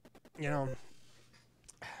 You know,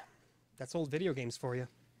 that's old video games for you.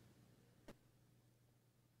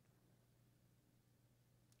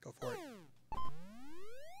 Go for it.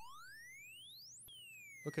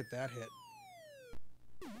 Look at that hit.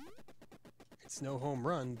 It's no home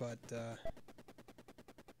run, but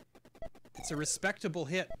it's a respectable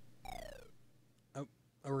hit. A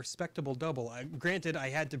respectable double. Granted, I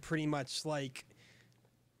had to pretty much, like,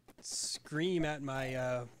 scream at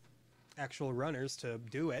my actual runners to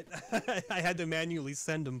do it. I had to manually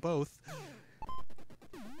send them both.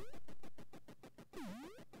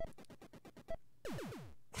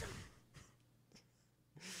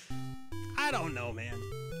 I don't know, man.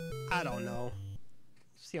 I don't know.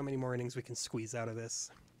 See how many more innings we can squeeze out of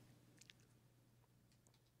this.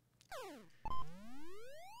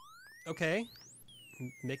 Okay.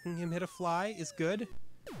 Making him hit a fly is good.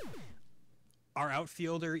 Our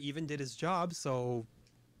outfielder even did his job, so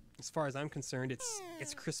as far as I'm concerned,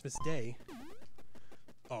 it's Christmas Day.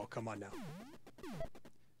 Oh, come on now.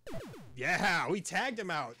 Yeah, we tagged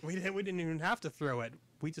him out. We didn't even have to throw it.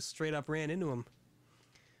 We just straight up ran into him.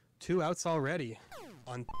 2 outs already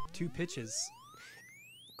on 2 pitches.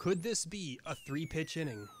 Could this be a 3-pitch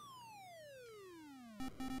inning?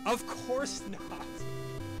 Of course not.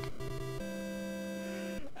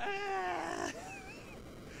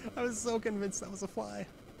 I was so convinced that was a fly.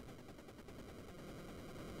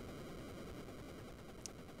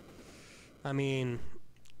 I mean,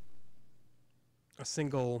 a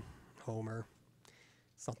single homer.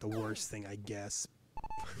 It's not the worst thing, I guess.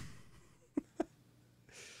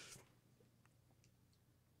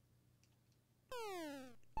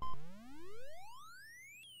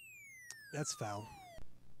 That's foul.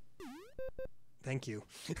 Thank you.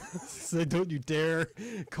 So don't you dare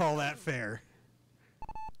call that fair.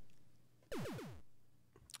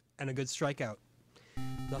 And a good strikeout.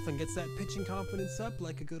 Nothing gets that pitching confidence up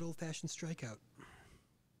like a good old-fashioned strikeout.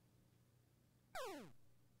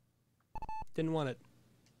 Didn't want it.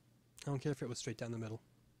 I don't care if it was straight down the middle.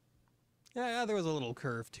 Yeah, there was a little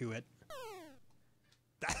curve to it.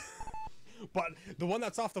 But the one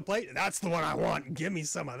that's off the plate, that's the one I want. Give me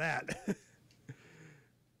some of that.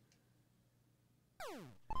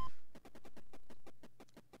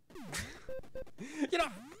 You know,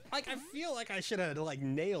 like, I feel like I should have, like,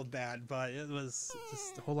 nailed that, but it was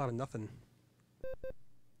just a whole lot of nothing.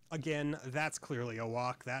 Again, that's clearly a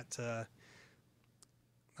walk. That'll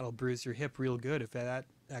bruise your hip real good if that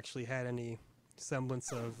actually had any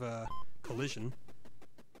semblance of collision.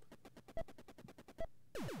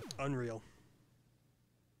 Unreal.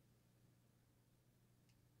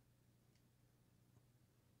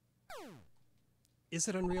 Is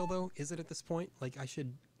it unreal, though? Is it at this point? Like, I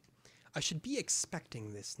should be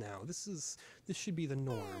expecting this now. This should be the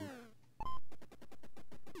norm.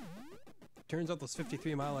 Turns out those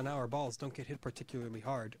 53-mile-an-hour balls don't get hit particularly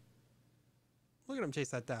hard. Look at him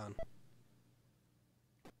chase that down.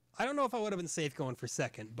 I don't know if I would have been safe going for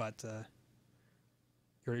second, but you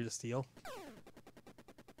ready to steal?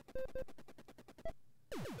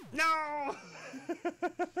 No!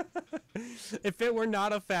 If it were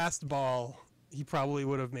not a fast ball, he probably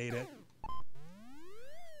would have made it.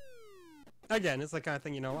 Again, it's the kind of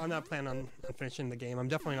thing, you know, I'm not planning on finishing the game. I'm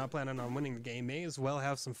definitely not planning on winning the game. May as well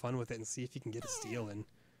have some fun with it and see if you can get a steal in.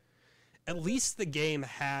 At least the game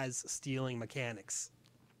has stealing mechanics.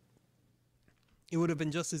 it would have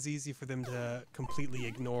been just as easy for them to completely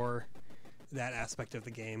ignore that aspect of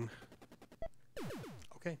the game.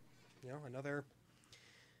 Okay, you know, another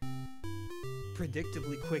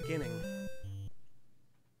predictably quick inning.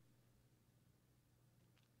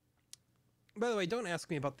 By the way, don't ask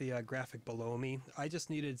me about the graphic below me. I just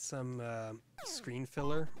needed some screen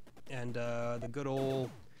filler, and the good old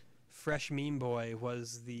Fresh Meme Boy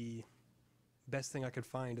was the best thing I could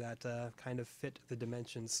find that kind of fit the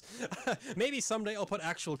dimensions. Maybe someday I'll put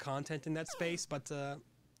actual content in that space, but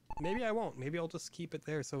maybe I won't. Maybe I'll just keep it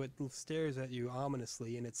there so it stares at you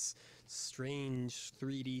ominously in its strange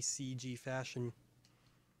 3D CG fashion.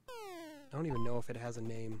 I don't even know if it has a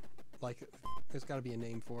name. Like, there's got to be a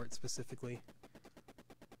name for it specifically.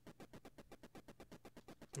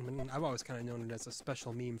 I mean, I've always kind of known it as a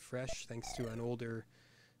special meme fresh, thanks to an older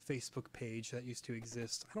Facebook page that used to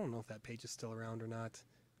exist. I don't know if that page is still around or not.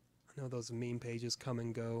 I know those meme pages come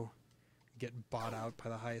and go, get bought out by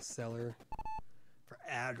the highest seller for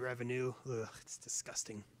ad revenue. Ugh, it's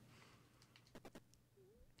disgusting.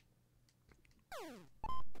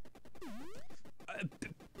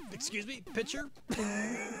 Excuse me, pitcher?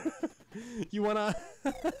 You wanna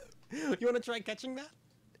try catching that?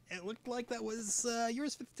 It looked like that was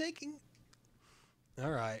yours for the taking.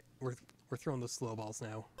 All right, we're throwing the slow balls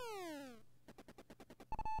now.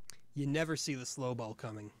 You never see the slow ball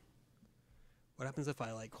coming. What happens if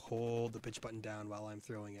I like hold the pitch button down while I'm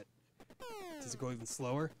throwing it? Does it go even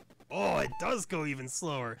slower? Oh, it does go even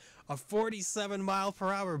slower. A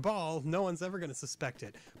 47-mile-per-hour ball, no one's ever gonna suspect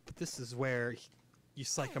it. But this is where you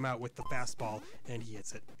psych him out with the fastball, and he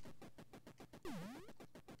hits it.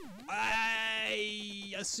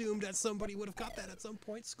 I assumed that somebody would have got that at some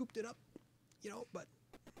point, scooped it up, you know, but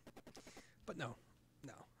no,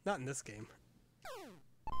 not in this game.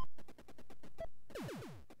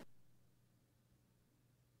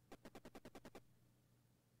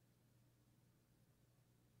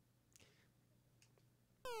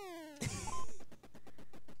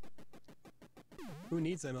 Who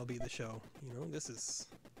needs MLB The Show? You know, this is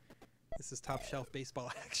top shelf baseball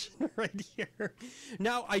action right here.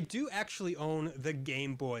 Now, I do actually own the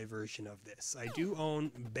Game Boy version of this. I do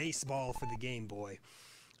own baseball for the Game Boy.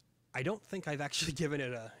 I don't think I've actually given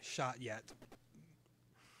it a shot yet,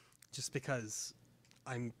 just because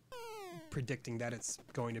I'm predicting that it's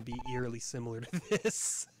going to be eerily similar to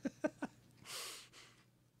this.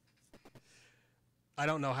 I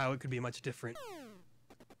don't know how it could be much different.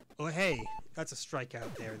 Oh, hey, that's a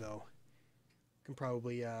strikeout there, though. Can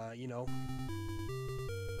probably, you know,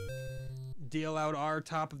 deal out our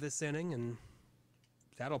top of this inning, and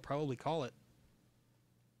that'll probably call it.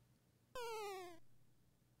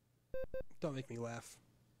 Don't make me laugh.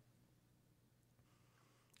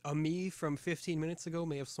 A me from 15 minutes ago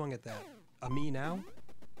may have swung at that. A me now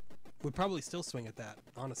would probably still swing at that,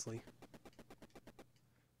 honestly.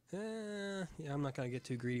 Yeah, I'm not going to get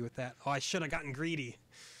too greedy with that. Oh, I should have gotten greedy.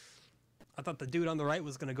 I thought the dude on the right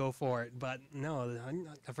was going to go for it, but no,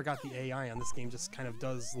 I forgot the AI on this game just kind of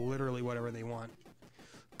does literally whatever they want.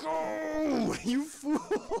 Go! You fool!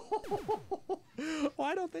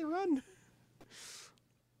 Why don't they run?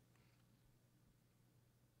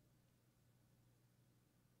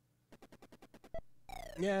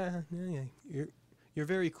 Yeah. You're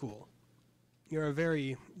very cool. You're a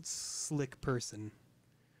very slick person.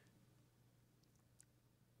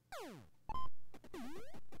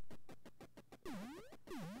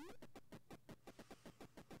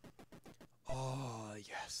 Oh,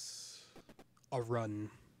 yes. A run.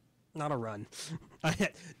 Not a run.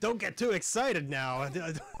 Don't get too excited now.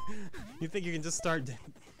 You think you can just start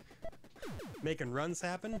making runs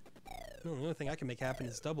happen? No, the only thing I can make happen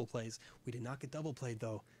is double plays. We did not get double played,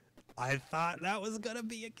 though. I thought that was going to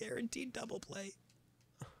be a guaranteed double play.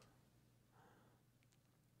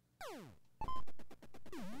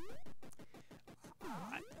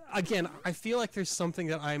 Again, I feel like there's something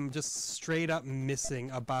that I'm just straight up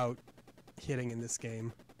missing about hitting in this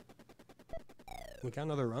game. We got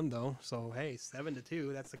another run, though, so hey,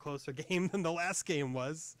 7-2. That's a closer game than the last game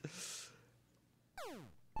was.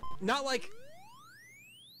 Not like...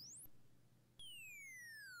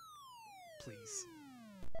 Please.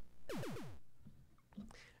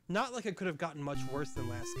 Not like it could have gotten much worse than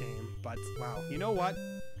last game, but wow. You know what?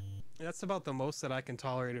 That's about the most that I can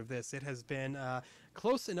tolerate of this. It has been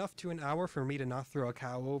close enough to an hour for me to not throw a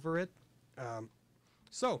cow over it.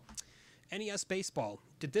 So, NES Baseball.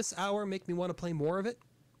 Did this hour make me want to play more of it?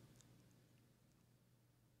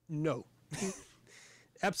 No.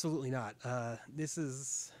 Absolutely not. This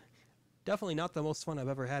is definitely not the most fun I've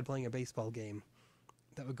ever had playing a baseball game.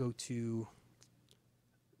 That would go to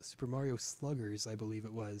Super Mario Sluggers, I believe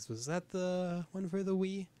it was. Was that the one for the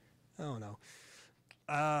Wii? I don't know.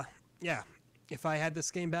 Yeah. If I had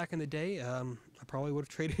this game back in the day, I probably would have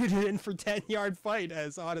traded it in for 10-Yard Fight,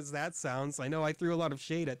 as odd as that sounds. I know I threw a lot of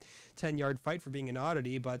shade at 10-Yard Fight for being an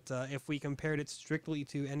oddity, but if we compared it strictly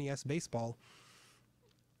to NES Baseball,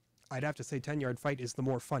 I'd have to say 10-Yard Fight is the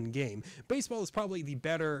more fun game. Baseball is probably the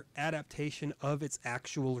better adaptation of its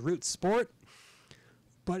actual root sport,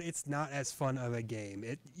 but it's not as fun of a game.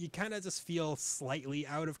 You kind of just feel slightly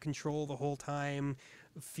out of control the whole time.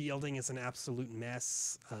 Fielding is an absolute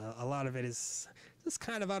mess. A lot of it is just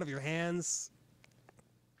kind of out of your hands.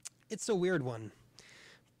 It's a weird one.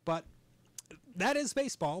 But that is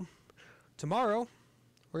baseball. Tomorrow,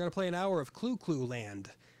 we're going to play an hour of Clue Clue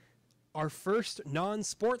Land. Our first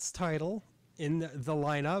non-sports title in the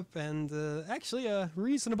lineup, and actually a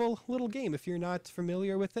reasonable little game. If you're not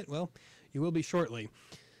familiar with it, well, you will be shortly.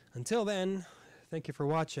 Until then, thank you for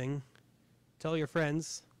watching. Tell your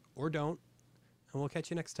friends, or don't, and we'll catch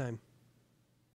you next time.